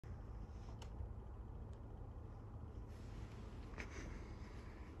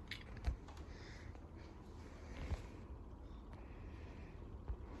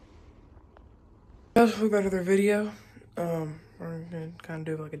Let's move back to their video. We're gonna kind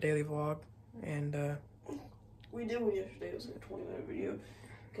of do like a daily vlog, and we did one yesterday. It was like a 20-minute video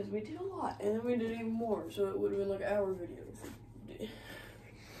because we did a lot, and then we did even more, so it would have been like an hour video.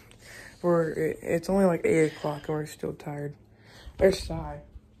 it's only like 8 o'clock and we're still tired. There's Sai.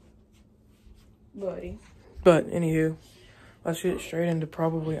 Buddy. But anywho, let's get straight into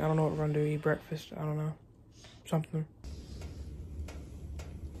probably, I don't know what we're gonna do, eat breakfast, I don't know, something.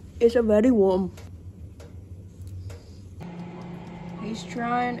 It's a very warm. He's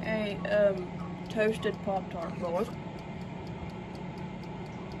trying a toasted Pop-Tart.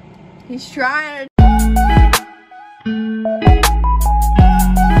 He's trying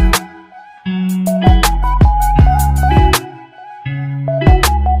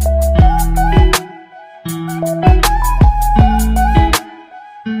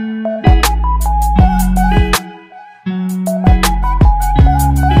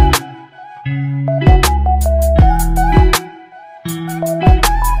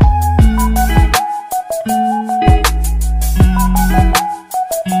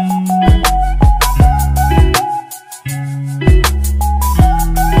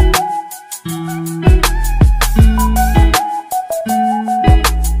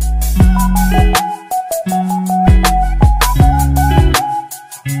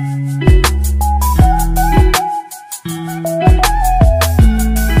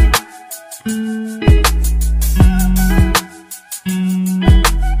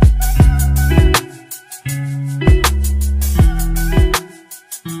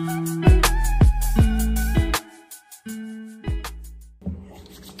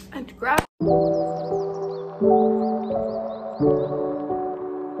and grab.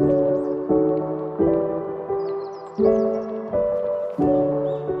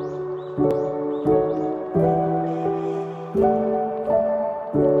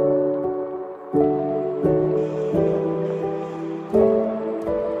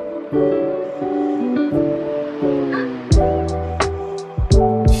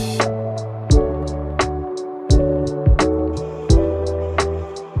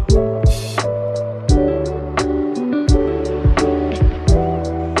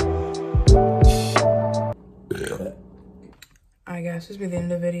 Alright guys, this has been the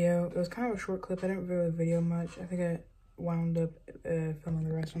end of the video. It was kind of a short clip. I didn't really video much. I think I wound up filming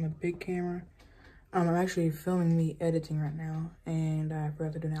the rest on the big camera. I'm actually filming me editing right now, and I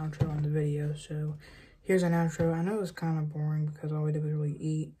forgot to do an outro on the video, so here's an outro. I know it was kind of boring because all we did was really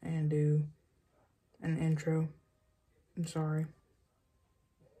eat and do an intro. I'm sorry.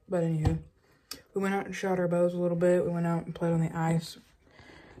 But anywho, we went out and shot our bows a little bit. We went out and played on the ice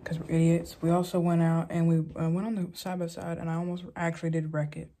because we're idiots. We also went out and we went on the side-by-side, and I almost actually did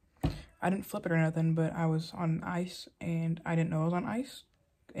wreck it. I didn't flip it or nothing, but I was on ice, and I didn't know I was on ice.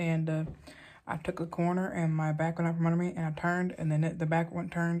 And I took a corner, and my back went out from under me, and I turned, and then the back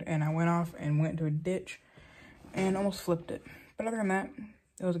went turned, and I went off and went into a ditch and almost flipped it. But other than that,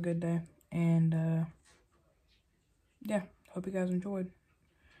 it was a good day. And yeah, hope you guys enjoyed.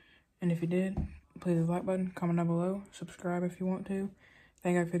 And if you did, please hit the like button, comment down below, subscribe if you want to. I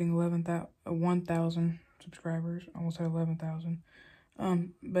think I'm hitting 1,000 subscribers. Almost at 11,000.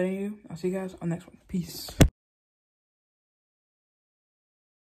 But anyway, I'll see you guys on the next one. Peace.